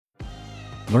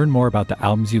Learn more about the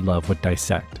albums you love with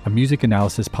Dissect, a music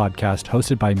analysis podcast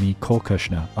hosted by me, Cole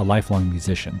Kushna, a lifelong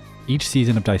musician. Each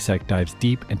season of Dissect dives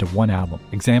deep into one album,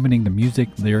 examining the music,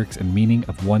 lyrics, and meaning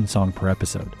of one song per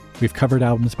episode. We've covered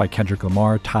albums by Kendrick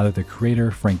Lamar, Tyler the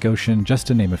Creator, Frank Ocean, just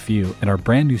to name a few, and our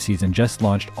brand new season just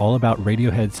launched all about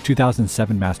Radiohead's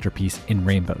 2007 masterpiece, In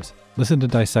Rainbows. Listen to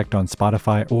Dissect on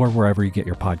Spotify or wherever you get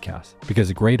your podcasts,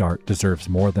 because great art deserves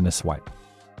more than a swipe.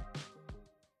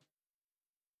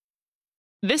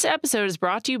 This episode is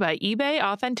brought to you by eBay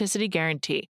Authenticity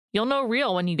Guarantee. You'll know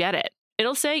real when you get it.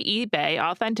 It'll say eBay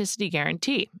Authenticity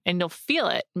Guarantee, and you'll feel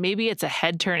it. Maybe it's a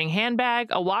head-turning handbag,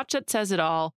 a watch that says it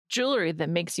all, jewelry that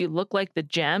makes you look like the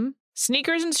gem.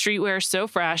 Sneakers and streetwear so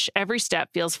fresh, every step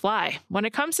feels fly. When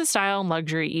it comes to style and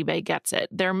luxury, eBay gets it.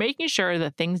 They're making sure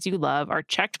the things you love are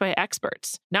checked by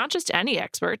experts. Not just any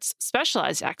experts,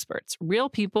 specialized experts, real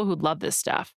people who love this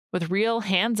stuff, with real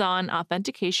hands-on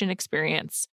authentication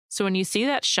experience. So when you see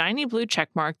that shiny blue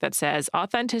checkmark that says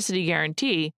Authenticity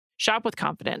Guarantee, shop with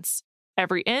confidence.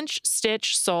 Every inch,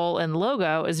 stitch, sole, and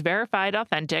logo is verified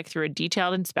authentic through a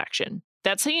detailed inspection.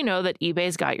 That's how you know that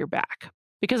eBay's got your back.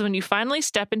 Because when you finally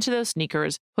step into those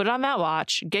sneakers, put on that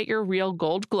watch, get your real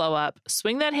gold glow up,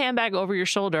 swing that handbag over your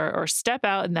shoulder, or step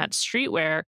out in that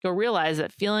streetwear, you'll realize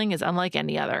that feeling is unlike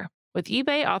any other. With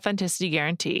eBay Authenticity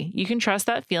Guarantee, you can trust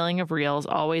that feeling of real is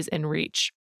always in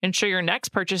reach. Ensure your next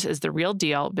purchase is the real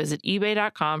deal. Visit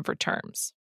ebay.com for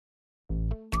terms.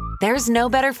 There's no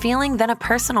better feeling than a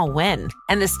personal win,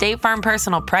 and the State Farm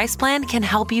Personal Price Plan can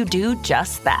help you do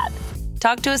just that.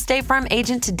 Talk to a State Farm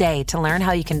agent today to learn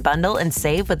how you can bundle and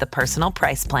save with the Personal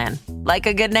Price Plan. Like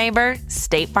a good neighbor,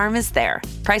 State Farm is there.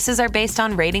 Prices are based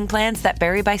on rating plans that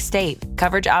vary by state.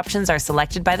 Coverage options are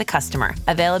selected by the customer.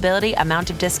 Availability,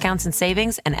 amount of discounts and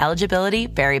savings, and eligibility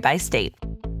vary by state.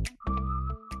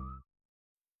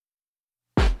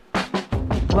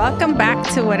 Welcome back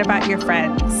to What About Your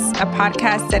Friends, a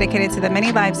podcast dedicated to the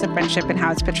many lives of friendship and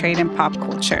how it's portrayed in pop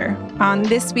culture. On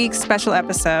this week's special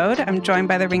episode, I'm joined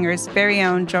by The Ringer's very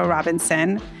own Joe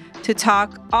Robinson to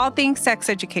talk all things sex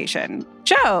education.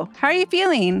 Joe, how are you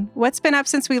feeling? What's been up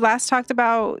since we last talked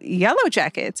about Yellow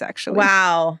Jackets, actually?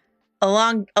 Wow. A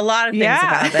lot of things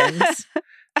have happened.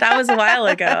 That was a while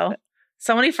ago.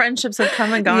 So many friendships have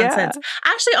come and gone since.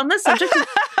 Actually, on the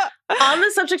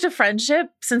subject of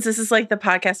friendship, since this is like the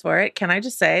podcast for it, can I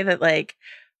just say that, like,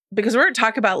 because we're going to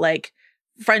talk about like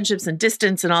friendships and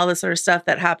distance and all this sort of stuff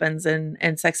that happens in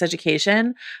sex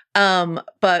education.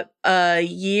 But a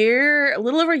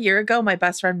little over a year ago, my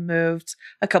best friend moved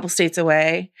a couple states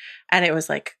away, and it was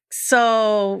like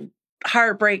so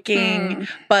heartbreaking,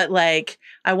 but like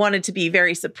I wanted to be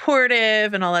very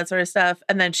supportive and all that sort of stuff.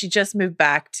 And then she just moved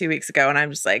back 2 weeks ago, and I'm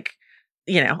just like,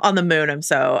 on the moon. I'm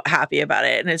so happy about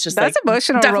it. And it's just that's like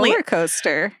emotional roller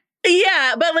coaster.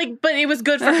 Yeah, but it was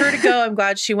good for her to go. I'm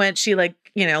glad she went. She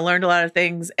learned a lot of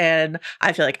things, and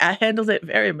I feel like I handled it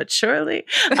very maturely.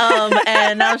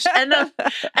 And now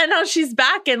she's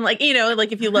back, and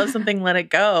if you love something, let it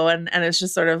go. And it's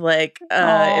just sort of like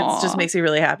it just makes me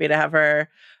really happy to have her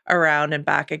around and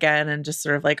back again, and just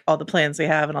sort of like all the plans we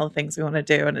have and all the things we want to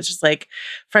do. And it's just like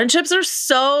friendships are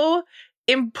so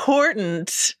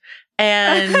important.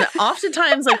 And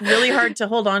oftentimes, like, really hard to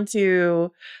hold on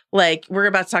to. Like, we're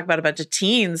about to talk about a bunch of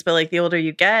teens, but like the older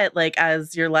you get, like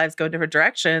as your lives go in different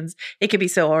directions, it can be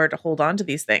so hard to hold on to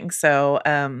these things. So,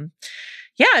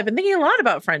 I've been thinking a lot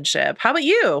about friendship. How about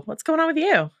you? What's going on with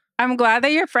you? I'm glad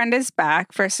that your friend is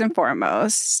back, first and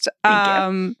foremost.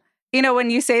 Thank you.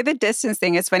 When you say the distance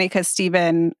thing, it's funny because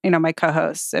Steven, my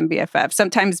co-host and BFF,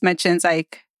 sometimes mentions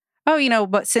like, oh,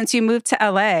 but since you moved to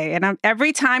LA, and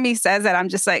every time he says that, I'm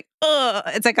just like, ugh.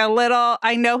 It's like a little,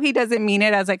 I know he doesn't mean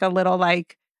it as like a little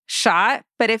like shot,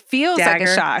 but it feels Dagger. Like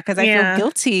a shot because I feel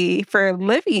guilty for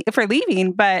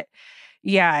leaving. But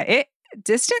yeah,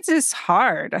 distance is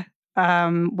hard.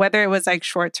 Whether it was like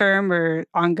short term or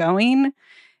ongoing,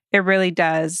 it really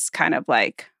does kind of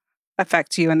like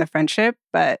affect you and the friendship.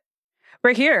 But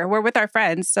we're here, we're with our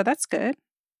friends, so that's good.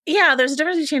 Yeah, there's a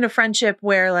difference between a friendship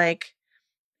where like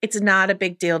it's not a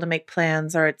big deal to make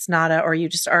plans, or it's not or you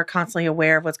just are constantly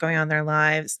aware of what's going on in their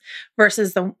lives,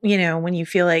 versus when you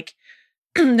feel like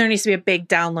there needs to be a big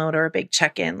download or a big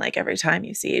check-in, like every time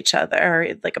you see each other,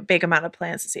 or like a big amount of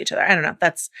plans to see each other. I don't know.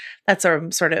 That's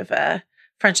a sort of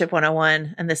friendship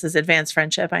 101, and this is advanced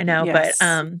friendship, I know, yes.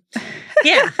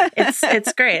 But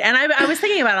it's great. And I was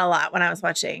thinking about it a lot when I was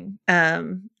watching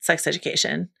Sex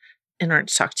Education in order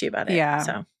to talk to you about it. Yeah.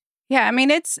 So. Yeah, I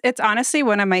mean, it's honestly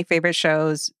one of my favorite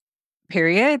shows,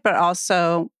 period, but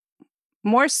also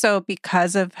more so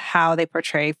because of how they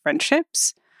portray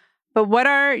friendships. But what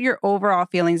are your overall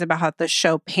feelings about how the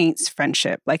show paints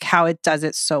friendship, like how it does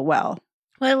it so well?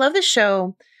 Well, I love the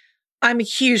show. I'm a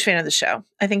huge fan of the show.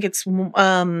 I think it's, we're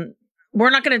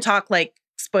not going to talk like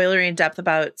spoilery in depth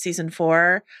about season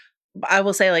 4. I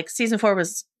will say like season 4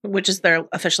 was, which is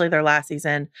officially their last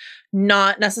season,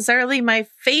 not necessarily my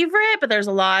favorite, but there's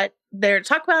a lot there to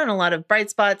talk about and a lot of bright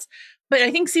spots. But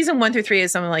I think season 1 through 3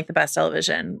 is something like the best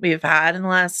television we've had in the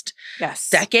last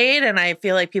decade. And I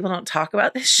feel like people don't talk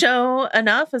about this show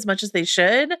enough as much as they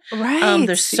should. Right.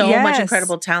 There's so much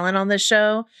incredible talent on this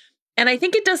show. And I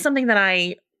think it does something that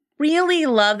I really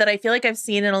love that I feel like I've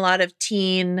seen in a lot of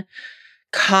teen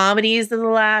comedies of the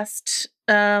last,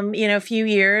 few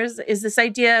years, is this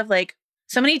idea of like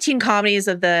so many teen comedies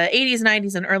of the 80s,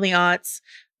 90s, and early aughts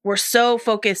were so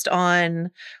focused on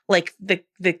like the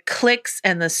cliques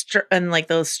and and like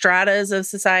those stratas of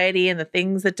society and the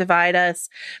things that divide us.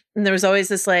 And there was always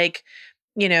this like,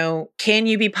 can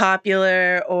you be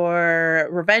popular or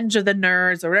revenge of the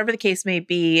nerds or whatever the case may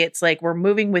be. It's like we're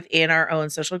moving within our own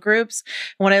social groups.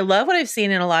 And what I've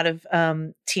seen in a lot of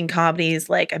teen comedies,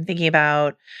 like I'm thinking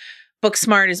about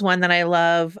Booksmart is one that I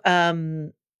love,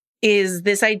 is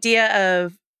this idea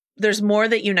of there's more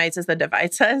that unites us than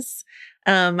divides us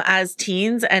as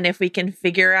teens. And if we can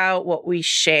figure out what we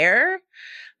share,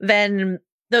 then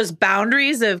those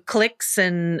boundaries of cliques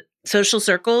and social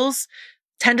circles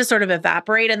tend to sort of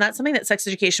evaporate. And that's something that sex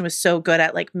education was so good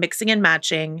at, like mixing and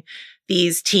matching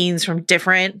these teens from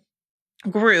different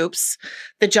groups,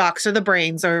 the jocks or the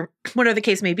brains or whatever the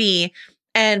case may be,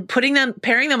 and pairing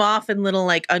them off in little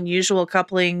like unusual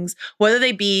couplings, whether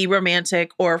they be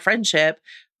romantic or friendship,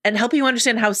 and helping you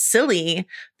understand how silly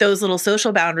those little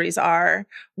social boundaries are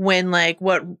when like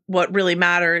what really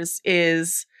matters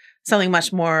is something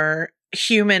much more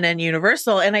human and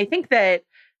universal. And I think that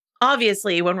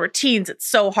obviously when we're teens, it's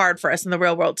so hard for us in the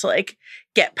real world to like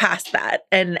get past that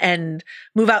and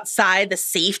move outside the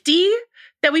safety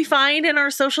that we find in our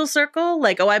social circle.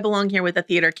 Like, oh, I belong here with the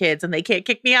theater kids and they can't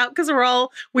kick me out because we're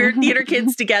all weird theater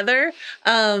kids together.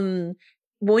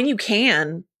 When you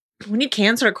can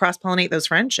sort of cross-pollinate those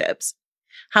friendships,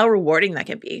 how rewarding that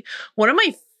can be. One of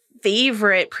my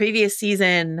favorite previous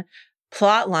season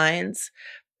plot lines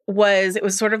was, it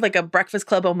was sort of like a Breakfast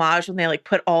Club homage when they like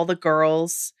put all the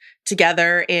girls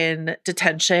together in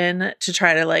detention to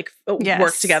try to like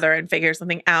work together and figure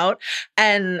something out.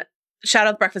 And shout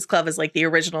out Breakfast Club is like the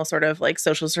original sort of like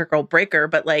social circle breaker,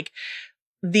 but like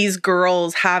these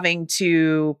girls having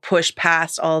to push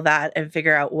past all that and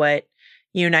figure out what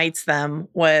unites them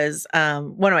was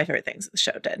one of my favorite things the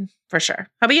show did, for sure.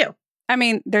 How about you? I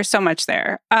mean, there's so much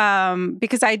there.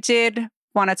 Because I did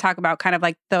want to talk about kind of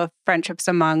like the friendships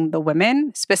among the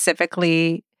women,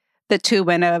 specifically the two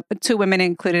women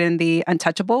included in the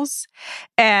Untouchables,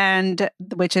 and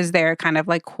which is their kind of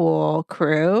like cool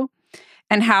crew,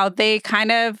 and how they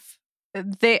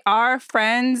are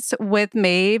friends with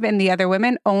Maeve and the other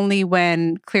women only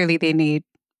when clearly they need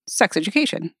sex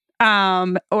education.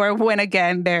 Or when,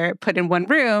 again, they're put in one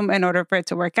room in order for it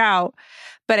to work out.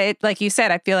 But it, like you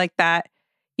said, I feel like that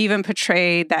even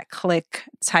portrayed that clique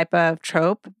type of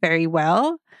trope very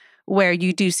well, where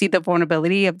you do see the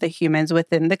vulnerability of the humans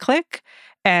within the clique.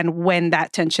 And when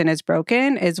that tension is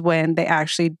broken is when they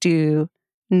actually do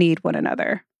need one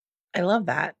another. I love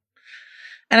that.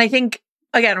 And I think,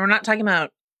 again, we're not talking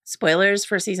about spoilers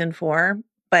for season 4,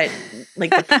 but like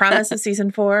the premise of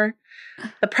season 4,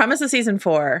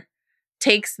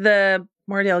 takes the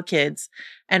Mordale kids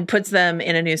and puts them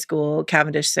in a new school,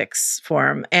 Cavendish 6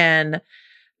 form. And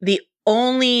the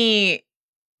only,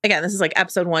 again, this is like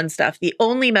episode 1 stuff, the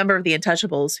only member of the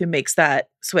Untouchables who makes that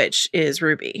switch is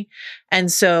Ruby.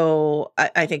 And so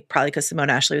I think probably because Simone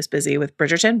Ashley was busy with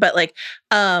Bridgerton, but like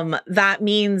that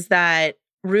means that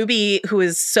Ruby, who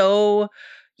is so,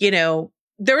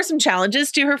 there were some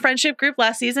challenges to her friendship group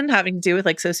last season having to do with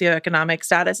like socioeconomic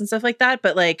status and stuff like that,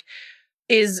 but like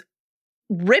is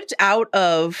ripped out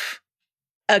of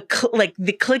like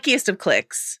the clickiest of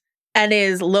cliques and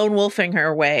is lone wolfing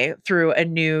her way through a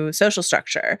new social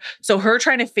structure. So her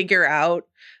trying to figure out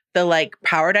the like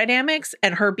power dynamics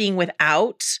and her being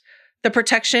without the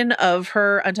protection of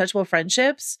her untouchable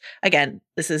friendships, again,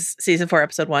 this is season 4,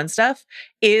 episode 1 stuff,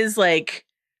 is like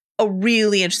a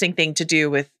really interesting thing to do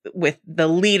with the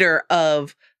leader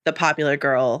of the popular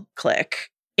girl clique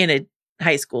in a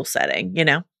high school setting,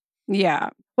 Yeah.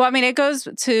 Well, I mean, it goes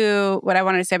to what I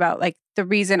wanted to say about like the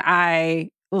reason I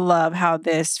love how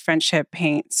this friendship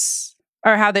paints,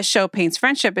 or how this show paints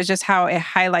friendship, is just how it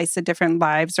highlights the different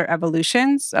lives or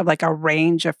evolutions of like a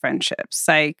range of friendships.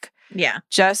 Like, yeah,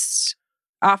 just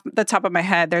off the top of my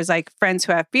head, there's like friends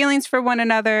who have feelings for one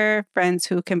another, friends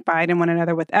who confide in one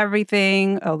another with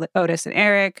everything, Otis and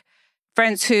Eric,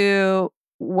 friends who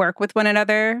work with one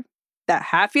another that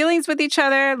have feelings with each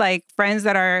other, like friends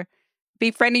that are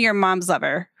befriending your mom's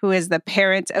lover, who is the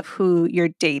parent of who you're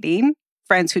dating,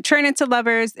 friends who turn into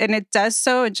lovers. And it does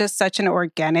so in just such an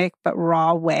organic but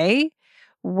raw way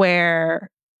where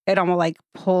it almost like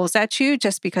pulls at you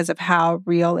just because of how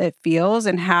real it feels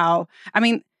and how, I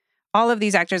mean, all of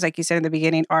these actors, like you said in the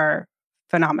beginning, are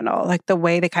phenomenal. Like the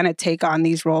way they kind of take on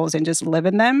these roles and just live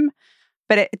in them.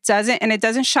 But it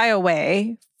doesn't shy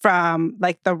away from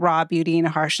like the raw beauty and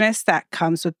harshness that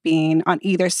comes with being on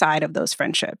either side of those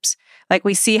friendships. Like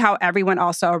we see how everyone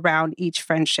also around each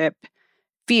friendship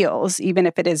feels, even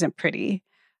if it isn't pretty.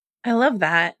 I love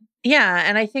that. Yeah.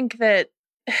 And I think that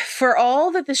for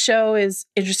all that the show is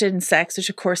interested in sex, which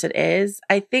of course it is,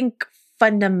 I think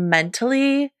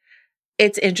fundamentally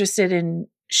it's interested in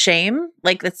shame.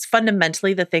 Like that's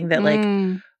fundamentally the thing that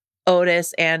like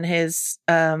Otis and his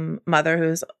mother,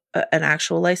 who's an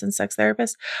actual licensed sex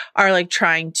therapist, are like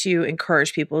trying to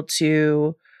encourage people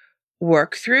to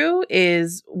work through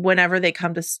is whenever they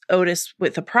come to Otis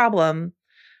with a problem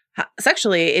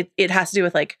sexually, it has to do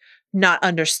with like not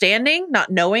understanding,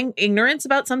 not knowing, ignorance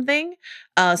about something.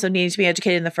 So needing to be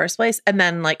educated in the first place. And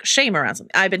then like shame around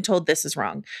something. I've been told this is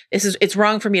wrong. It's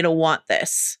wrong for me to want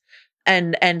this.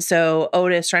 And so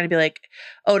Otis trying to be like,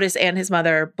 Otis and his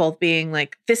mother both being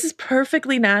like, this is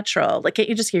perfectly natural. Like, can't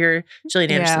you just hear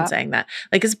Gillian Anderson saying that?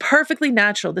 Like, it's perfectly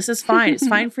natural. This is fine. It's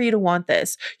fine for you to want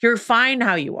this. You're fine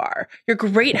how you are. You're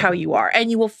great how you are.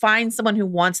 And you will find someone who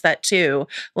wants that too.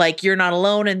 Like, you're not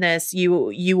alone in this.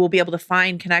 You will be able to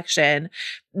find connection.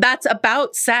 That's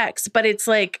about sex, but it's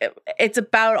like, it's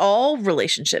about all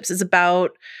relationships. It's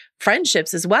about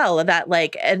friendships as well. That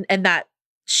like, and that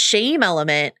shame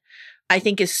element, I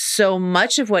think, is so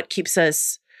much of what keeps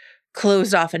us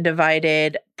closed off and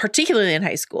divided, particularly in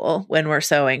high school when we're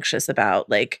so anxious about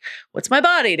like, what's my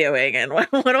body doing? And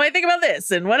what do I think about this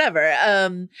and whatever.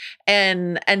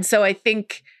 And so I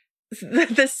think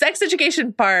the sex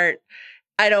education part,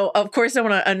 of course I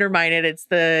want to undermine it. It's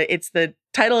the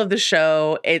title of the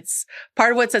show. It's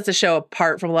part of what sets the show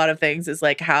apart from a lot of things is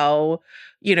like how,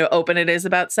 open it is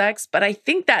about sex. But I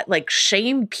think that like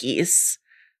shame piece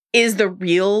is the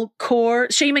real core.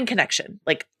 Shame and connection,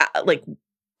 like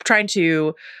trying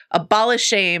to abolish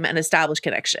shame and establish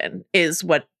connection is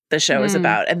what the show is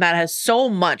about. And that has so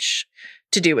much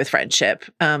to do with friendship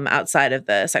outside of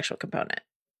the sexual component.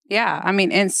 Yeah. I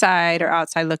mean, inside or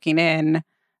outside looking in,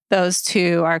 those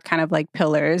two are kind of like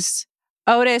pillars.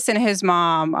 Otis and his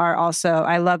mom are also,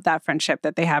 I love that friendship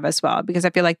that they have as well, because I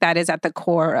feel like that is at the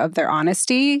core of their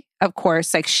honesty. Of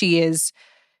course, like she is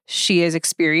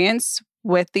experienced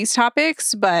with these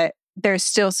topics, but there's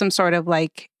still some sort of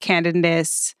like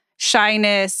candidness,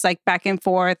 shyness, like back and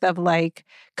forth of like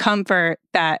comfort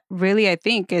that really I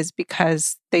think is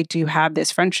because they do have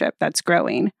this friendship that's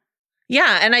growing.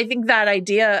 Yeah. And I think that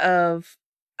idea of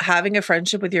having a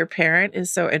friendship with your parent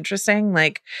is so interesting.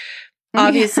 Like,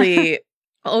 obviously,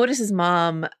 Otis's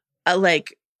mom,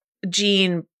 like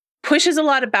Jean, pushes a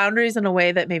lot of boundaries in a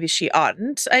way that maybe she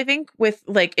oughtn't, I think, with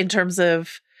like in terms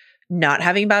of not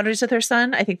having boundaries with her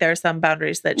son. I think there are some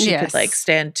boundaries that she could like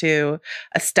stand to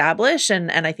establish. And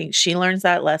I think she learns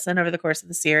that lesson over the course of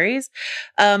the series.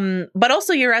 But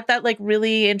also you're at that like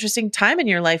really interesting time in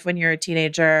your life when you're a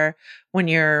teenager, when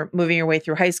you're moving your way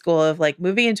through high school, of like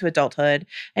moving into adulthood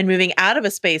and moving out of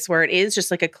a space where it is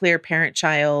just like a clear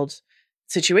parent-child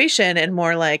situation and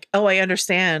more like, oh, I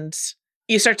understand.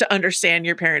 You start to understand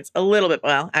your parents a little bit.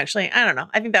 Well, actually, I don't know.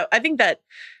 I think that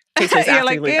takes place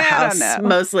after you leave the house,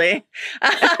 mostly.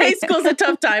 High school's a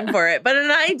tough time for it. But in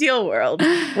an ideal world,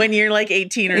 when you're like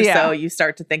 18 or so, you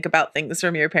start to think about things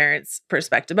from your parents'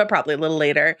 perspective, but probably a little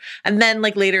later. And then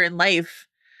like later in life,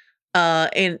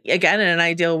 in an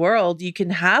ideal world, you can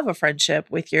have a friendship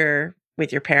with your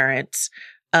parents,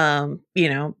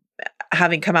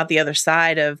 having come out the other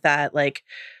side of that, like,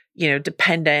 more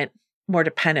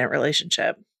dependent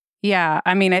relationship. Yeah.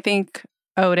 I mean, I think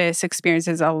Otis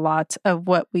experiences a lot of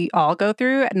what we all go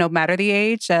through, no matter the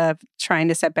age, of trying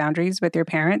to set boundaries with your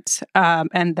parents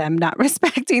and them not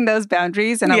respecting those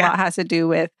boundaries. And a lot has to do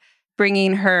with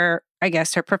bringing her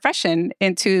profession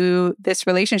into this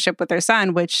relationship with her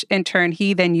son, which in turn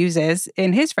he then uses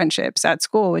in his friendships at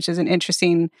school, which is an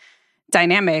interesting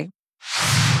dynamic.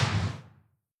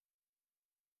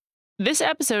 This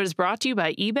episode is brought to you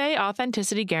by eBay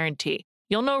Authenticity Guarantee.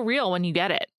 You'll know real when you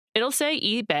get it. It'll say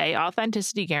eBay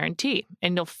Authenticity Guarantee,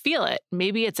 and you'll feel it.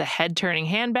 Maybe it's a head-turning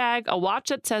handbag, a watch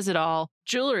that says it all,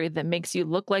 jewelry that makes you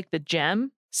look like the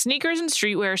gem. Sneakers and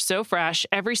streetwear so fresh,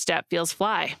 every step feels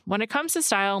fly. When it comes to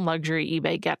style and luxury,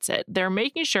 eBay gets it. They're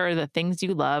making sure the things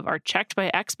you love are checked by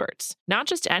experts. Not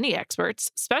just any experts,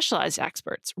 specialized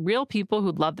experts, real people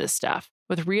who love this stuff,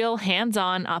 with real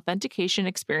hands-on authentication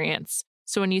experience.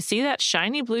 So when you see that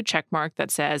shiny blue checkmark that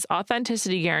says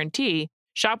Authenticity Guarantee,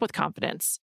 shop with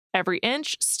confidence. Every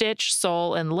inch, stitch,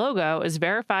 sole, and logo is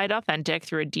verified authentic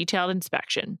through a detailed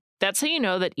inspection. That's how you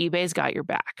know that eBay's got your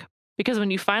back. Because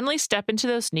when you finally step into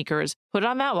those sneakers, put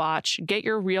on that watch, get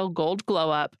your real gold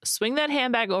glow up, swing that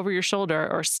handbag over your shoulder,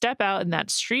 or step out in that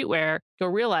streetwear, you'll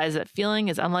realize that feeling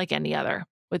is unlike any other.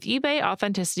 With eBay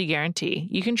Authenticity Guarantee,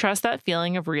 you can trust that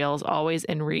feeling of real is always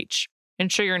in reach.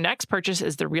 Ensure your next purchase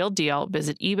is the real deal.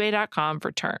 Visit ebay.com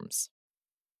for terms.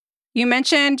 You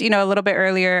mentioned, a little bit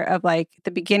earlier of like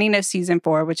the beginning of season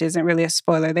 4, which isn't really a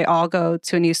spoiler. They all go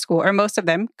to a new school, or most of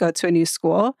them go to a new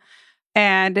school.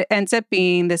 And it ends up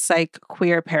being this like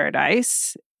queer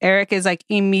paradise. Eric is like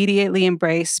immediately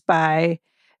embraced by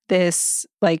this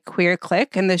like queer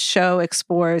clique. And the show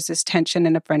explores this tension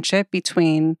in a friendship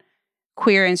between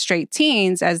queer and straight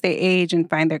teens as they age and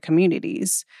find their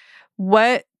communities.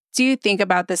 What do you think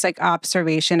about this like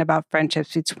observation about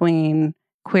friendships between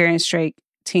queer and straight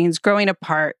teens growing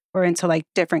apart or into like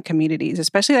different communities,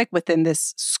 especially like within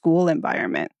this school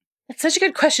environment? It's such a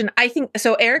good question. I think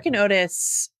so. Eric and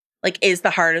Otis like is the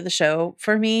heart of the show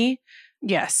for me.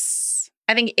 Yes.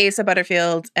 I think Asa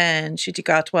Butterfield and Ncuti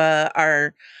Gatwa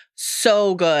are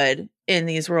so good in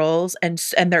these roles, and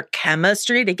their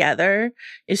chemistry together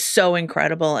is so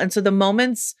incredible. And so the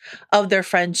moments of their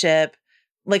friendship,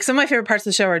 like some of my favorite parts of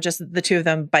the show are just the two of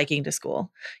them biking to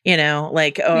school, or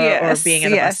being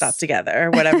at a bus stop together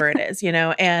or whatever it is,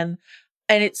 and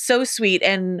it's so sweet.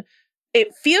 And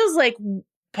it feels like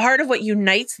part of what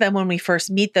unites them when we first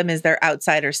meet them is their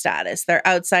outsider status. They're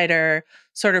outsider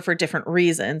sort of for different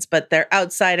reasons, but they're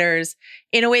outsiders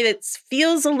in a way that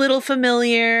feels a little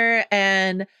familiar.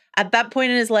 And at that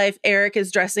point in his life, Eric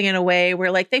is dressing in a way where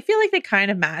like they feel like they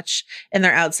kind of match in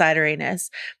their outsideriness.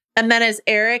 And then as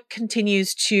Eric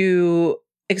continues to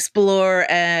explore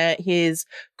his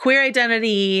queer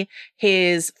identity,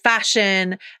 his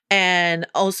fashion, and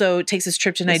also takes his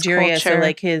trip to Nigeria. So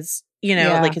like his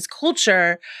like his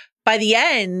culture, by the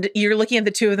end, you're looking at the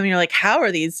two of them and you're like, how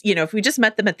are these, if we just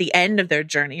met them at the end of their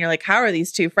journey, you're like, how are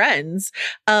these two friends?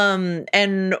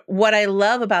 And what I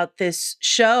love about this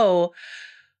show,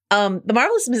 The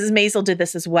Marvelous Mrs. Maisel did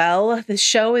this as well. This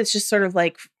show is just sort of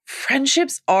like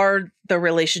friendships are the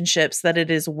relationships that it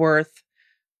is worth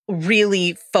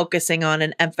really focusing on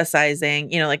and emphasizing.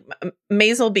 Like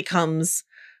Maisel becomes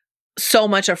so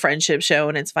much a friendship show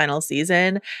in its final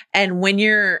season. And when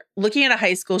you're looking at a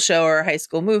high school show or a high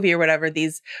school movie or whatever,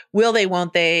 these will they,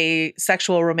 won't they,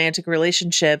 sexual romantic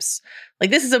relationships, like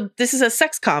this is a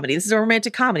sex comedy. This is a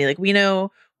romantic comedy. Like we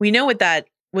know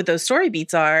what those story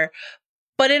beats are.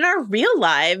 But in our real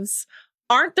lives,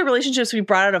 aren't the relationships we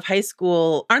brought out of high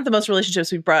school, aren't the most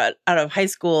relationships we brought out of high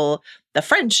school the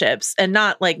friendships, and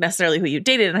not like necessarily who you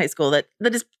dated in high school that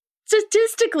is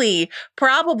statistically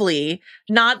probably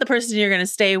not the person you're going to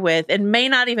stay with, and may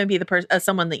not even be the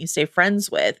someone that you stay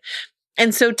friends with.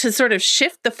 And so to sort of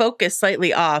shift the focus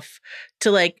slightly off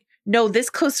to like, no, this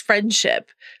close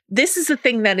friendship, this is the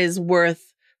thing that is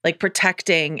worth like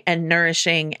protecting and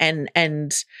nourishing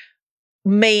and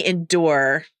may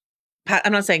endure.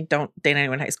 I'm not saying don't date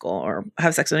anyone in high school or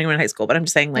have sex with anyone in high school, but I'm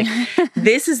just saying like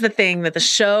this is the thing that the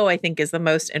show I think is the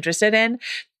most interested in.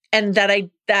 And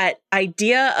that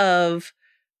idea of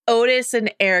Otis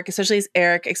and Eric, especially as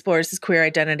Eric explores his queer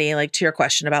identity, like to your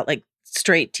question about like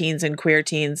straight teens and queer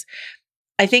teens,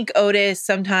 I think Otis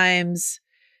sometimes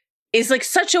is like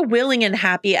such a willing and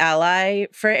happy ally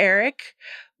for Eric,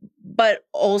 but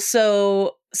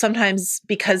also sometimes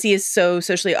because he is so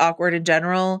socially awkward in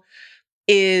general,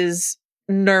 is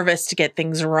nervous to get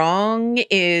things wrong,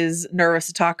 is nervous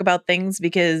to talk about things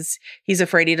because he's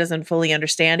afraid he doesn't fully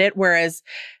understand it. Whereas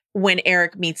when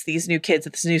Eric meets these new kids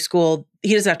at this new school,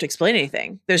 he doesn't have to explain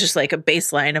anything. There's just like a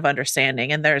baseline of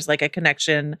understanding and there's like a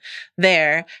connection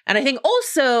there. And I think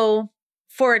also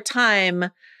for a time,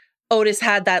 Otis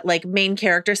had that like main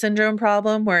character syndrome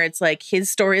problem where it's like his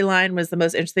storyline was the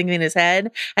most interesting thing in his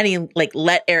head and he like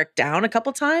let Eric down a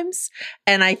couple times.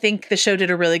 And I think the show did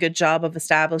a really good job of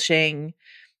establishing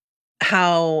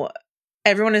how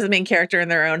everyone is a main character in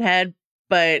their own head,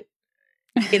 but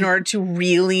in order to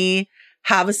really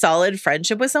have a solid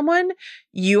friendship with someone,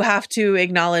 you have to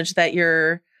acknowledge that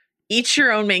you're each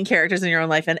your own main characters in your own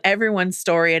life, and everyone's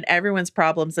story and everyone's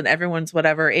problems and everyone's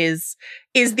whatever is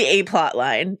the A plot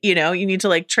line. You know, you need to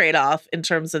like trade off in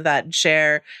terms of that and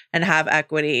share and have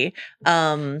equity.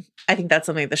 I think that's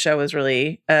something the show was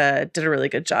really did a really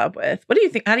good job with. What do you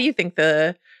think? How do you think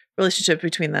the relationship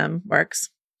between them works?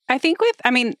 I think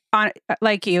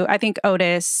like you, I think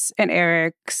Otis and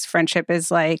Eric's friendship is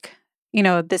like, you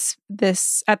know, this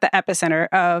at the epicenter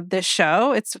of this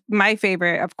show. It's my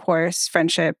favorite, of course,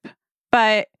 friendship.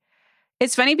 But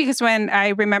it's funny because when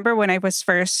I was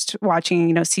first watching,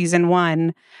 you know, season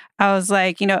 1, I was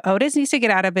like, you know, Otis needs to get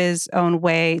out of his own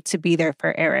way to be there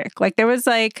for Eric. Like there was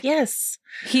like, yes,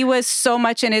 he was so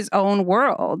much in his own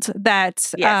world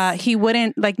that he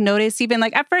wouldn't like notice even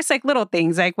like at first like little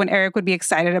things like when Eric would be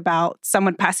excited about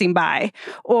someone passing by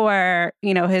or,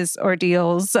 you know, his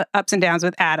ordeals, ups and downs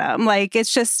with Adam. Like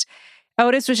it's just,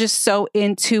 Otis was just so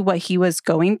into what he was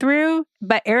going through,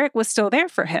 but Eric was still there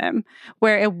for him,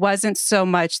 where it wasn't so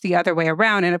much the other way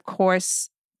around. And of course,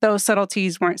 those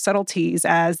subtleties weren't subtleties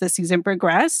as the season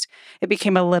progressed. It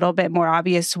became a little bit more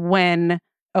obvious when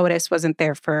Otis wasn't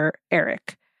there for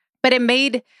Eric. But it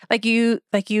made, like you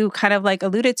kind of like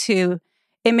alluded to,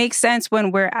 it makes sense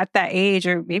when we're at that age,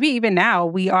 or maybe even now,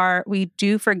 we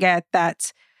do forget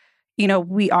that, you know,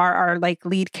 we are our like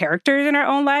lead characters in our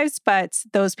own lives, but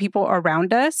those people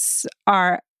around us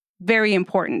are very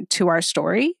important to our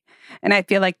story. And I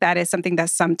feel like that is something that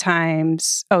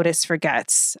sometimes Otis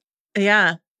forgets.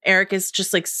 Yeah. Eric is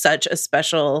just like such a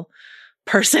special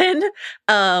person.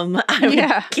 I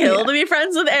would kill to be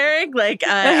friends with Eric. Like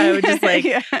I would just like,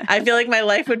 I feel like my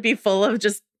life would be full of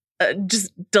just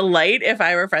delight if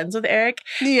I were friends with Eric.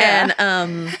 Yeah.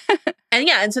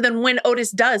 And so then when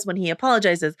Otis does, when he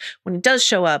apologizes, when he does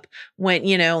show up, when,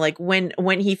 you know, like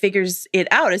when he figures it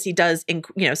out as he does, you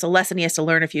know, it's a lesson he has to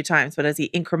learn a few times, but as he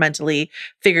incrementally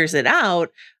figures it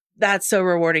out, that's so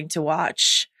rewarding to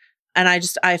watch. And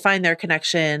I find their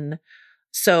connection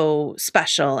so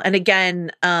special. And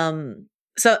again,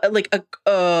 so like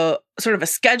a sort of a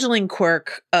scheduling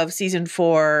quirk of season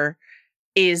 4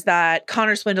 is that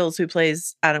Connor Swindles, who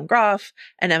plays Adam Groff,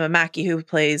 and Emma Mackey, who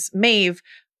plays Maeve,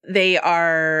 they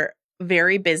are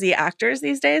very busy actors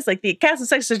these days. Like the cast of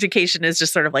Sex Education is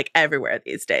just sort of like everywhere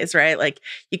these days, right? Like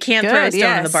you can't throw a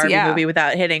stone in the Barbie movie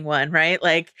without hitting one, right?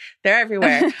 Like they're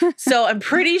everywhere. So I'm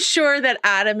pretty sure that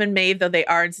Adam and Maeve, though they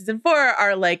are in season 4,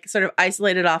 are like sort of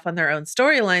isolated off on their own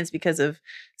storylines because of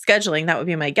scheduling. That would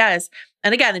be my guess.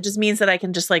 And again, it just means that I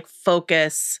can just like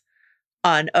focus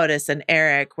on Otis and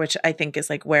Eric, which I think is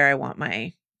like where I want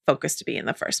my focus to be in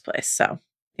the first place. So,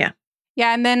 yeah.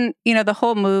 Yeah. And then, you know, the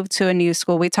whole move to a new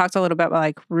school, we talked a little bit about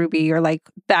like Ruby or like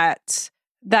that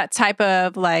type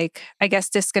of like, I guess,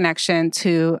 disconnection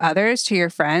to others, to your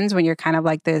friends, when you're kind of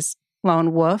like this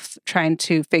lone wolf trying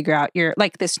to figure out your,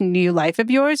 like this new life of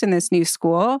yours in this new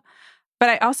school. But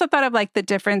I also thought of like the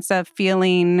difference of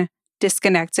feeling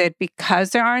disconnected because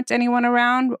there aren't anyone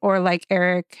around, or like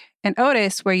Eric and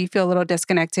Otis, where you feel a little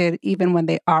disconnected even when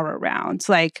they are around.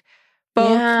 Like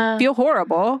both feel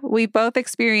horrible. We've all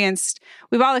experienced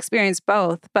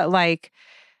both, but like,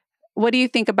 what do you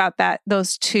think about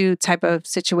those two type of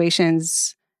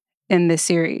situations in this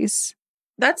series?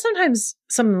 That's sometimes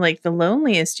some like the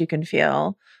loneliest you can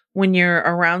feel when you're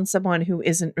around someone who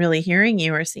isn't really hearing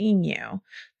you or seeing you.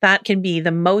 That can be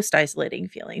the most isolating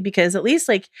feeling, because at least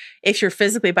like if you're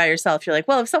physically by yourself, you're like,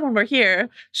 well, if someone were here,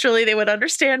 surely they would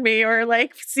understand me or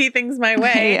like see things my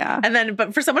way. And then,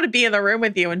 but for someone to be in the room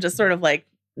with you and just sort of like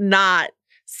not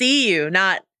see you,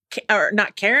 not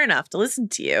care enough to listen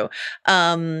to you,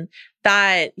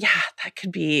 that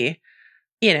could be,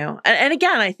 you know, and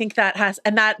again, I think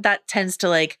that tends to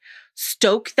like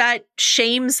stoke that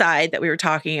shame side that we were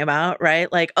talking about,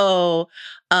 right? Like,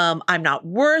 I'm not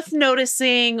worth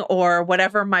noticing, or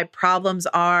whatever my problems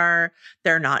are,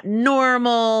 they're not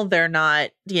normal, they're not,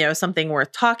 you know, something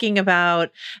worth talking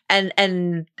about,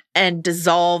 and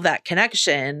dissolve that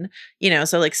connection, you know,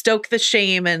 so like stoke the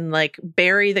shame and like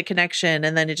bury the connection,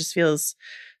 and then it just feels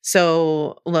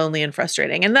so lonely and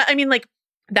frustrating. And that, I mean, like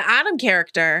the Adam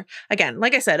character, again,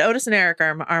 like I said, Otis and Eric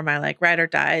are my like ride or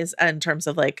dies in terms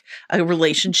of like a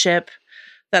relationship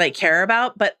that I care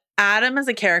about. But Adam as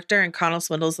a character, and Connell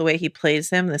Swindles, the way he plays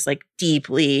him, this like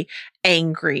deeply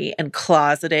angry and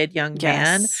closeted young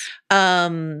man,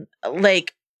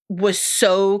 like was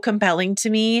so compelling to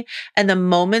me. And the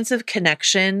moments of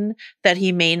connection that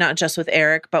he made, not just with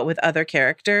Eric, but with other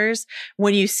characters,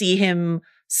 when you see him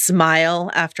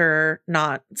smile after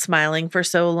not smiling for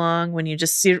so long, when you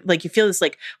just see, like, you feel this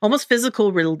like almost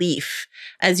physical relief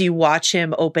as you watch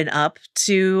him open up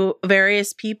to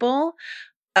various people.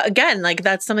 again, like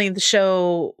that's something the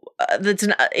show that's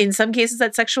in some cases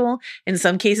that's sexual, in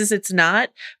some cases it's not.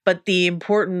 But the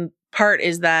important part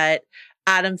is that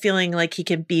Adam feeling like he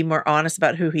can be more honest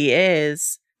about who he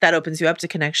is, that opens you up to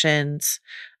connections,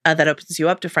 that opens you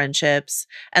up to friendships.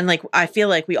 And like, I feel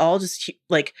like we all just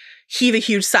like heave a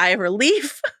huge sigh of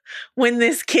relief when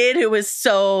this kid who was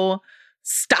so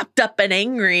stopped up and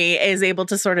angry is able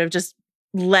to sort of just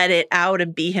let it out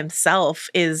and be himself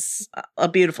is a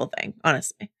beautiful thing,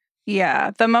 honestly.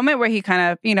 Yeah. The moment where he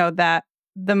kind of,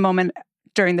 the moment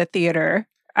during the theater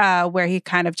where he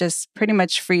kind of just pretty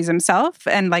much frees himself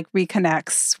and like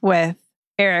reconnects with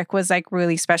Eric was like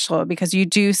really special because you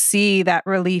do see that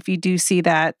relief. You do see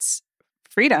that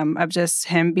freedom of just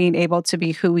him being able to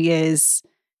be who he is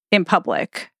in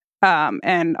public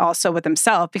and also with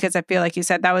himself. Because I feel like you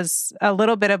said that was a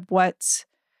little bit of what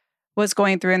was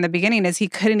going through in the beginning is he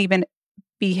couldn't even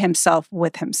be himself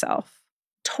with himself.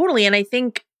 Totally. And I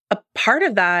think a part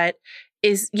of that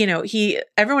is,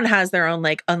 everyone has their own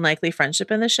like unlikely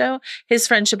friendship in the show. His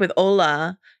friendship with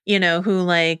Ola, who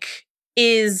like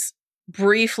is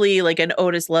briefly like an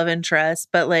Otis love interest,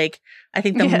 but like I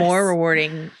think the more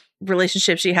rewarding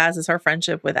relationship she has is her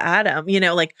friendship with Adam,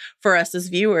 like for us as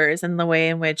viewers and the way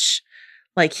in which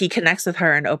like he connects with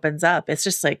her and opens up. It's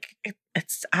just like,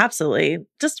 it's absolutely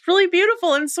just really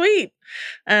beautiful and sweet.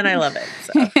 And I love it.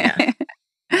 So, yeah.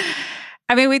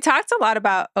 I mean, we talked a lot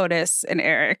about Otis and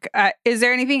Eric. Is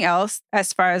there anything else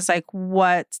as far as like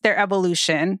what their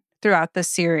evolution throughout the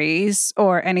series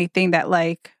or anything that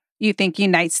like you think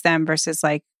unites them versus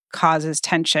like causes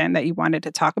tension that you wanted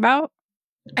to talk about?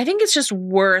 I think it's just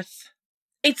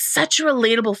it's such a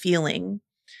relatable feeling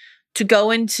to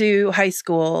go into high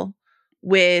school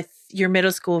with your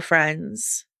middle school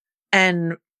friends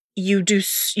and you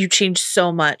change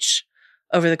so much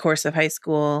over the course of high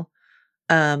school.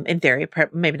 In theory,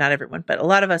 maybe not everyone, but a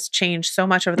lot of us change so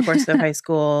much over the course of high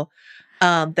school.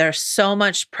 There's so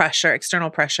much pressure, external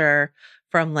pressure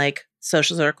from like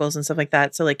social circles and stuff like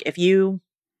that. So like I feel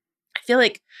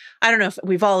like, I don't know if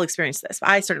we've all experienced this, but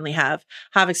I certainly have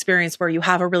experience where you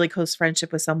have a really close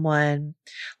friendship with someone.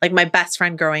 Like my best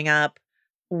friend growing up,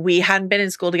 we hadn't been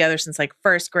in school together since like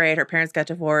first grade. Her parents got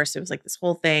divorced. It was like this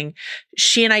whole thing.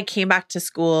 She and I came back to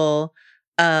school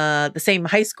the same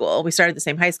high school. We started the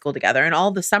same high school together. And all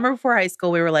the summer before high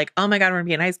school, we were like, oh my God, we're going to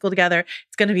be in high school together.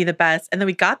 It's going to be the best. And then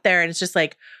we got there and it's just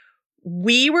like,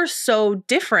 we were so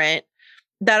different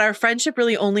that our friendship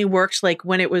really only worked like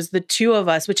when it was the two of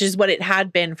us, which is what it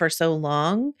had been for so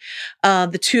long.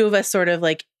 The two of us sort of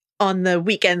like on the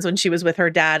weekends when she was with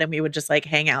her dad and we would just like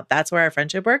hang out. That's where our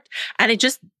friendship worked. And it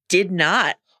just did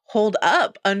not hold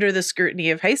up under the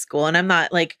scrutiny of high school. And I'm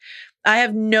not like, I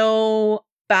have no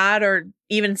bad or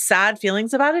even sad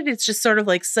feelings about it. It's just sort of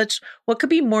like what could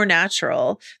be more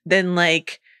natural than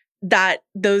like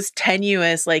those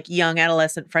tenuous, like young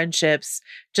adolescent friendships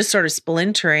just sort of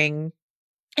splintering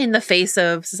in the face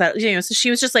of society, so she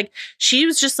was just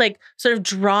like sort of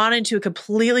drawn into a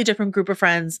completely different group of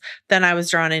friends than I was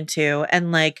drawn into.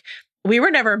 And like, we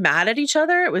were never mad at each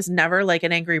other. It was never like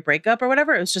an angry breakup or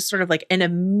whatever. It was just sort of like an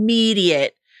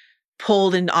immediate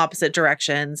pulled in opposite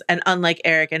directions. And unlike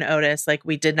Eric and Otis, like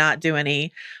we did not do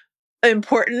any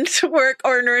important work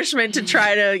or nourishment to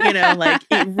try to, like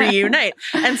reunite.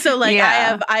 And so like,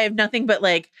 I have nothing but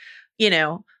like,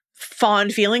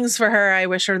 fond feelings for her. I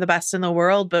wish her the best in the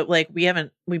world, but like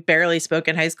we barely spoke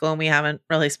in high school and we haven't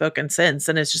really spoken since.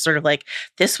 And it's just sort of like,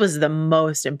 this was the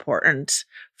most important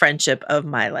friendship of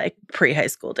my like pre-high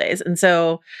school days. And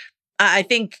so I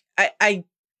think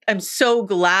I'm so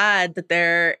glad that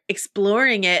they're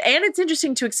exploring it. And it's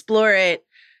interesting to explore it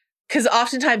because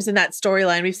oftentimes in that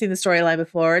storyline, we've seen the storyline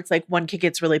before. It's like one kid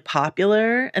gets really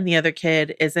popular and the other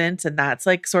kid isn't. And that's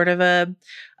like sort of a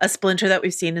splinter that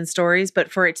we've seen in stories.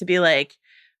 But for it to be like,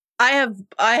 I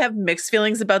have mixed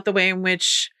feelings about the way in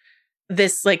which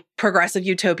this like progressive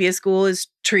utopia school is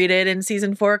treated in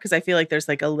season 4. Because I feel like there's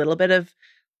like a little bit of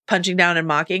punching down and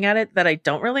mocking at it that I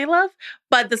don't really love.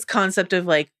 But this concept of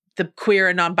like the queer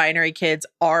and non-binary kids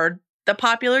are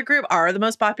the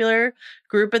most popular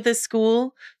group at this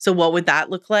school. So what would that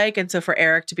look like? And so for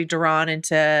Eric to be drawn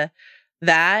into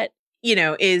that,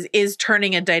 is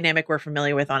turning a dynamic we're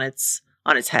familiar with on its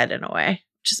head in a way,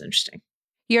 which is interesting.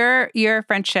 Your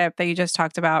friendship that you just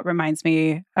talked about reminds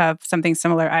me of something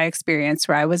similar I experienced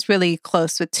where I was really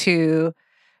close with two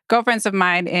girlfriends of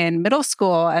mine in middle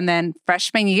school. And then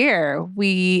freshman year,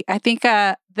 I think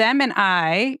them and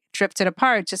I drifted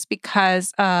apart just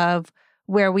because of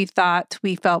where we thought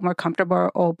we felt more comfortable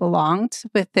or belonged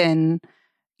within,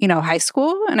 high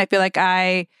school. And I feel like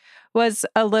I was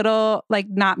a little like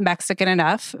not Mexican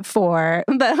enough for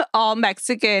the all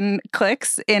Mexican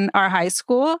cliques in our high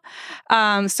school.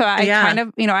 So I kind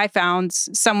of, I found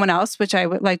someone else, which I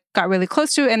got really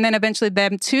close to. And then eventually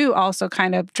them too also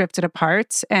kind of drifted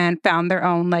apart and found their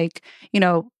own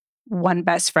one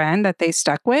best friend that they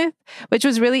stuck with, which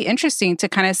was really interesting to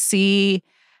kind of see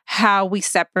how we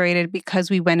separated because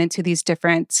we went into these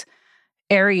different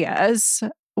areas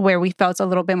where we felt a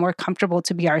little bit more comfortable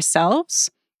to be ourselves.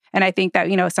 And I think that,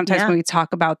 sometimes when we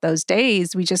talk about those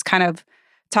days, we just kind of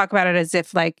talk about it as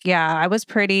if I was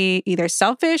pretty either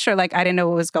selfish or I didn't know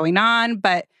what was going on,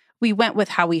 but we went with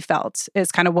how we felt is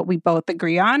kind of what we both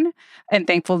agree on. And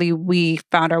thankfully we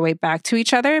found our way back to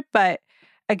each other. But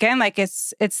again,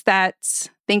 it's that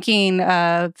thinking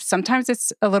of sometimes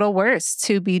it's a little worse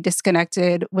to be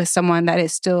disconnected with someone that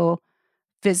is still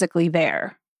physically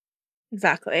there.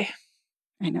 Exactly.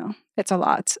 I know. It's a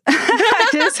lot.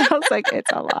 It just sounds like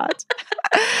it's a lot.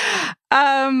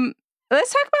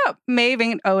 Let's talk about Maeve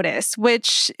and Otis,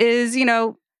 which is,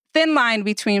 thin line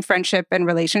between friendship and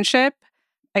relationship,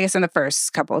 I guess in the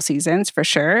first couple of seasons for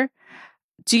sure.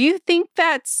 Do you think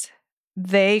that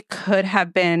they could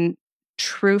have been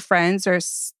true friends, or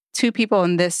two people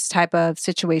in this type of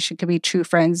situation could be true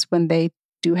friends when they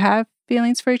do have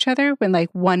feelings for each other, when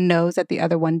one knows that the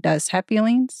other one does have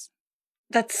feelings?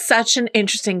 That's such an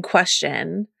interesting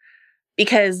question,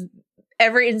 because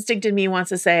every instinct in me wants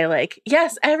to say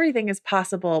yes, everything is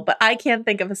possible, but I can't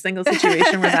think of a single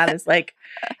situation where that is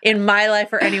in my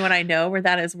life or anyone I know where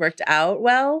that has worked out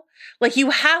well. You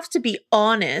have to be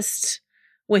honest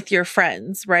with your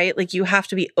friends, right? You have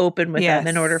to be open with them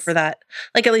in order for that,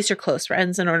 at least your close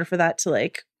friends, in order for that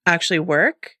to actually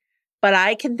work. But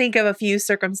I can think of a few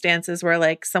circumstances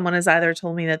where someone has either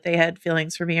told me that they had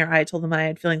feelings for me or I told them I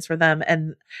had feelings for them,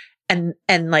 and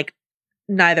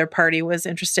neither party was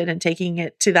interested in taking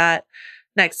it to that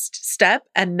next step,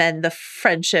 and then the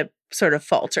friendship sort of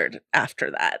faltered after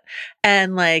that.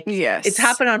 And it's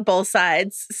happened on both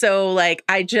sides. So I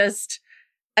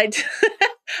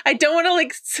I don't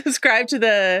want to subscribe to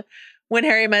the when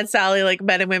Harry met Sally,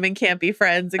 men and women can't be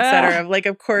friends, etc.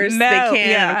 Of course they can.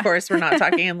 Yeah. Of course, we're not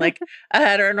talking in a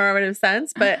heteronormative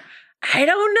sense, but I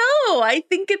don't know. I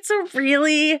think it's a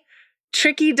really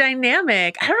tricky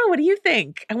dynamic. I don't know. What do you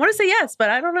think? I want to say yes, but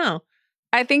I don't know.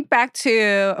 I think back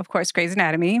to, of course, Grey's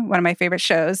Anatomy, one of my favorite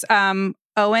shows. Owen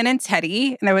and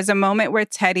Teddy. And there was a moment where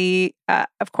Teddy,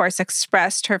 of course,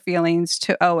 expressed her feelings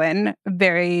to Owen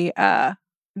very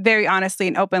honestly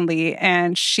and openly.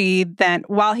 And she then,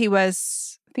 while he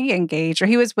was, I think, engaged, or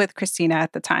he was with Christina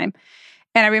at the time.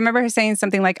 And I remember her saying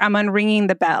something I'm unringing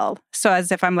the bell. So as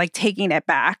if I'm taking it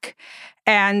back.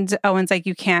 And Owen's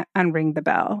you can't unring the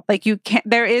bell. You can't,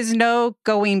 there is no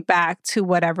going back to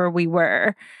whatever we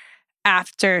were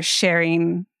after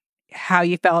sharing how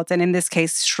you felt. And in this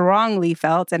case, strongly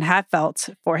felt and have felt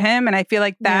for him. And I feel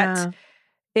that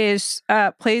is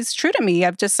plays true to me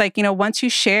of just once you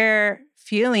share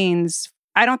feelings,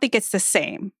 I don't think it's the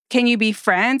same. Can you be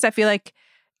friends? I feel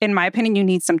in my opinion, you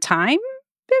need some time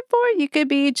before you could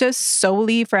be just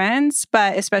solely friends,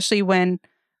 but especially when,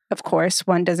 of course,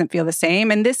 one doesn't feel the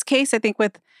same. In this case, I think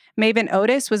with Maeve and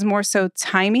Otis was more so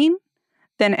timing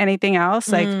than anything else.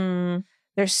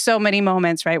 There's so many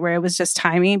moments, right, where it was just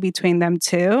timing between them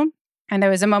two. And there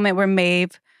was a moment where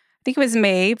Maeve, I think it was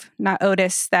Maeve, not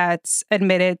Otis, that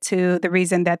admitted to the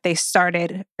reason that they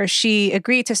started, or she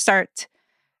agreed to start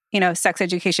sex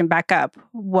education back up,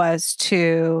 was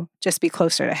to just be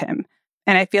closer to him.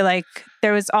 And I feel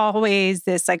there was always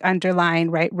this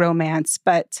underlying, right, romance,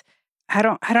 but I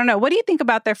don't know. What do you think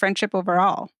about their friendship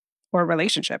overall, or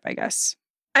relationship, I guess?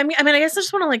 I mean, I guess I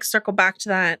just want to circle back to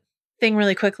that thing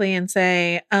really quickly and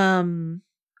say,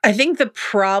 I think the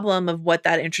problem of what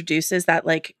that introduces, that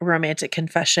romantic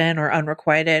confession or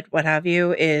unrequited, what have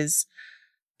you, is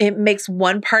it makes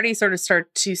one party sort of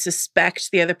start to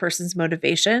suspect the other person's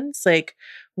motivations.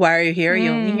 Why are you here? Are you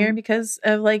only here because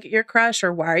of your crush?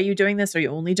 Or why are you doing this? Are you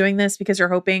only doing this because you're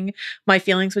hoping my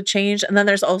feelings would change? And then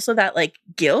there's also that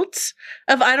guilt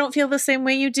of, I don't feel the same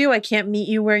way you do. I can't meet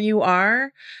you where you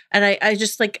are. And I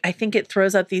just I think it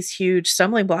throws up these huge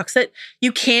stumbling blocks that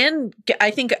you can, I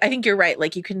think you're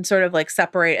right. You can sort of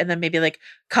separate and then maybe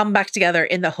come back together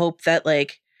in the hope that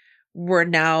we're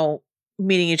now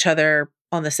meeting each other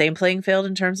on the same playing field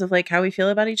in terms of how we feel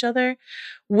about each other.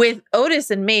 With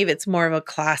Otis and Maeve, it's more of a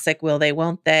classic will they,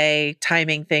 won't they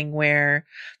timing thing where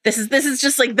this is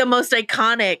just the most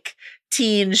iconic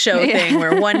teen show thing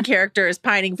where one character is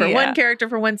pining for one character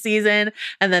for one season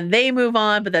and then they move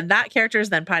on, but then that character is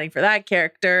then pining for that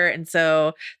character. And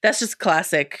so that's just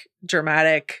classic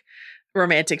dramatic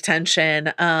romantic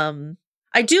tension.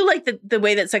 I do like the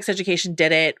way that Sex Education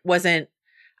did it wasn't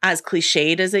as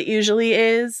cliched as it usually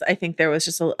is. I think there was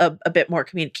just a bit more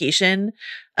communication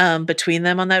between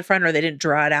them on that front, or they didn't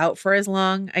draw it out for as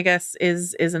long, I guess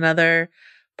is another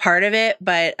part of it.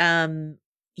 But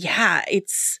yeah,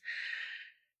 it's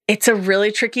a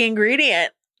really tricky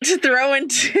ingredient to throw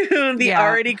into the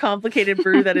already complicated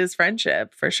brew that is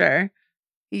friendship, for sure.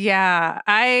 Yeah.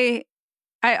 I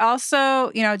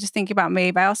also, just thinking about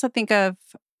Maeve, I also think of,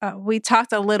 we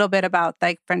talked a little bit about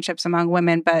like friendships among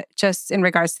women, but just in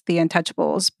regards to the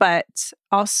Untouchables, but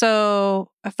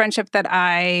also a friendship that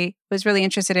I was really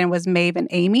interested in was Maeve and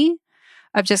Amy,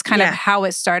 of just kind of how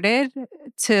it started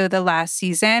to the last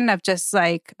season of just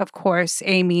like, of course,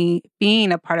 Amy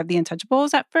being a part of the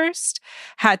Untouchables at first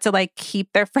had to like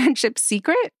keep their friendship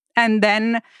secret, and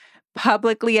then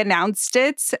publicly announced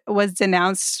it, was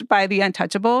denounced by the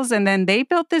Untouchables. And then they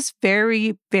built this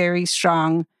very, very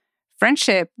strong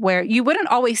friendship where you wouldn't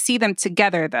always see them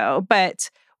together though. But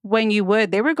when you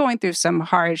would, they were going through some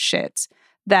hard shit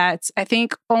that I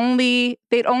think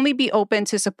they'd only be open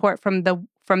to support from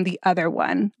the other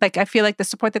one. Like, I feel like the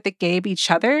support that they gave each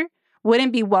other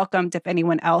wouldn't be welcomed if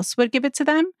anyone else would give it to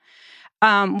them.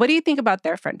 What do you think about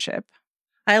their friendship?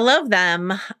 I love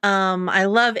them. I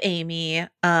love Amy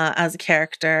as a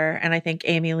character, and I think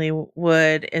Amy Lee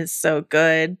Wood is so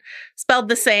good. Spelled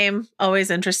the same, always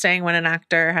interesting when an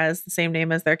actor has the same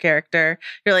name as their character.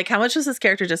 You're like, how much was this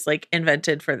character just like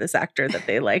invented for this actor that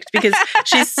they liked? Because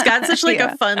she's got such like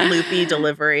a fun, loopy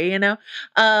delivery, And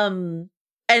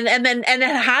it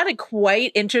had a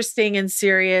quite interesting and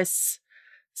serious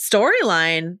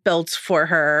storyline built for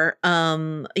her,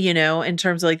 in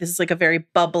terms of like, this is like a very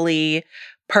bubbly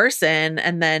person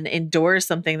and then endures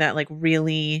something that like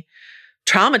really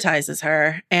traumatizes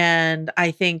her. And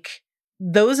I think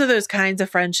those are those kinds of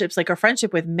friendships, like her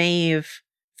friendship with Maeve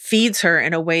feeds her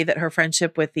in a way that her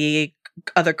friendship with the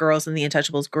other girls in the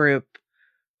Untouchables group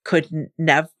could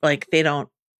never, like they don't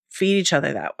feed each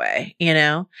other that way,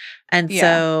 And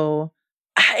so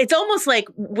it's almost like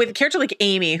with a character like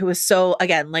Amy, who is so,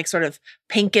 again, like sort of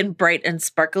pink and bright and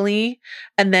sparkly.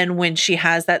 And then when she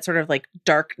has that sort of like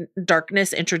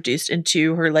darkness introduced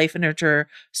into her life and her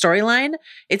storyline,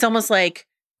 it's almost like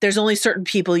there's only certain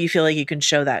people you feel like you can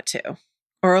show that to,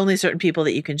 or only certain people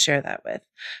that you can share that with.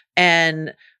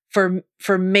 And for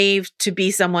Maeve to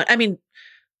be someone, I mean,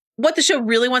 what the show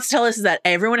really wants to tell us is that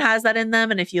everyone has that in them.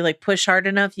 And if you like push hard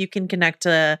enough, you can connect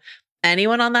to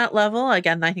anyone on that level.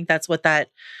 Again, I think that's what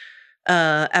that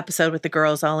episode with the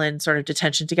girls all in sort of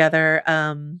detention together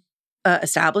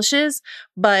establishes.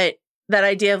 But that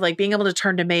idea of like being able to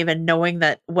turn to Maeve and knowing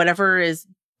that whatever is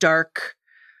dark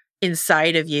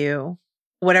inside of you,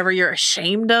 whatever you're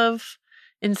ashamed of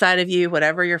inside of you,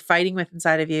 whatever you're fighting with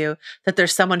inside of you, that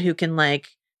there's someone who can like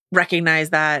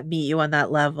recognize that, meet you on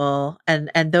that level.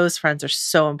 And those friends are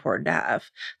so important to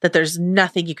have, that there's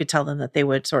nothing you could tell them that they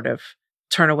would sort of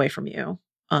turn away from you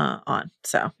on.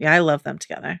 So yeah, I love them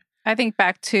together. I think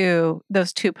back to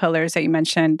those two pillars that you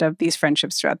mentioned of these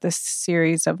friendships throughout this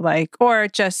series of like, or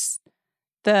just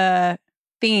the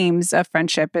themes of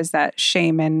friendship is that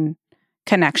shame and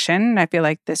connection. I feel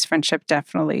like this friendship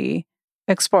definitely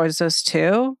explores those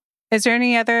two. Is there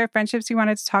any other friendships you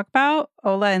wanted to talk about?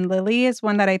 Ola and Lily is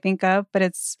one that I think of, but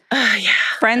it's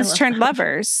friends turned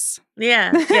lovers.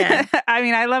 Yeah. I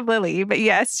mean, I love Lily, but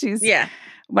yes, she's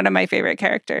one of my favorite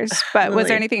characters. But Lily, was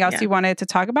there anything else you wanted to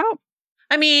talk about?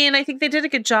 I mean, I think they did a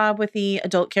good job with the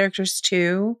adult characters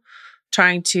too,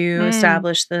 trying to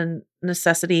establish the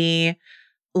necessity,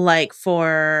 like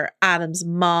for Adam's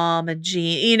mom and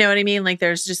Jean, you know what I mean? Like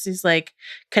there's just these like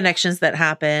connections that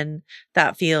happen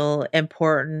that feel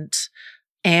important.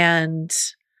 And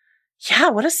yeah,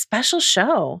 what a special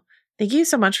show. Thank you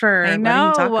so much for letting me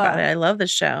talk about it. I love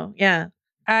this show. Yeah.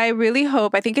 I really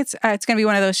hope, I think it's going to be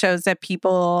one of those shows that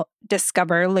people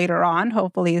discover later on.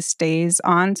 Hopefully it stays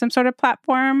on some sort of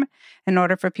platform in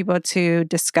order for people to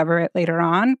discover it later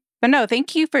on. But no,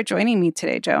 thank you for joining me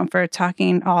today, Joe, and for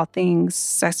talking all things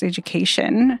sex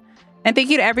education. And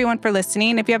thank you to everyone for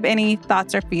listening. If you have any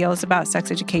thoughts or feels about sex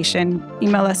education,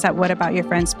 email us at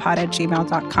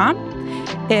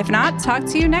whataboutyourfriendspod@gmail.com. If not, talk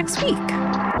to you next week.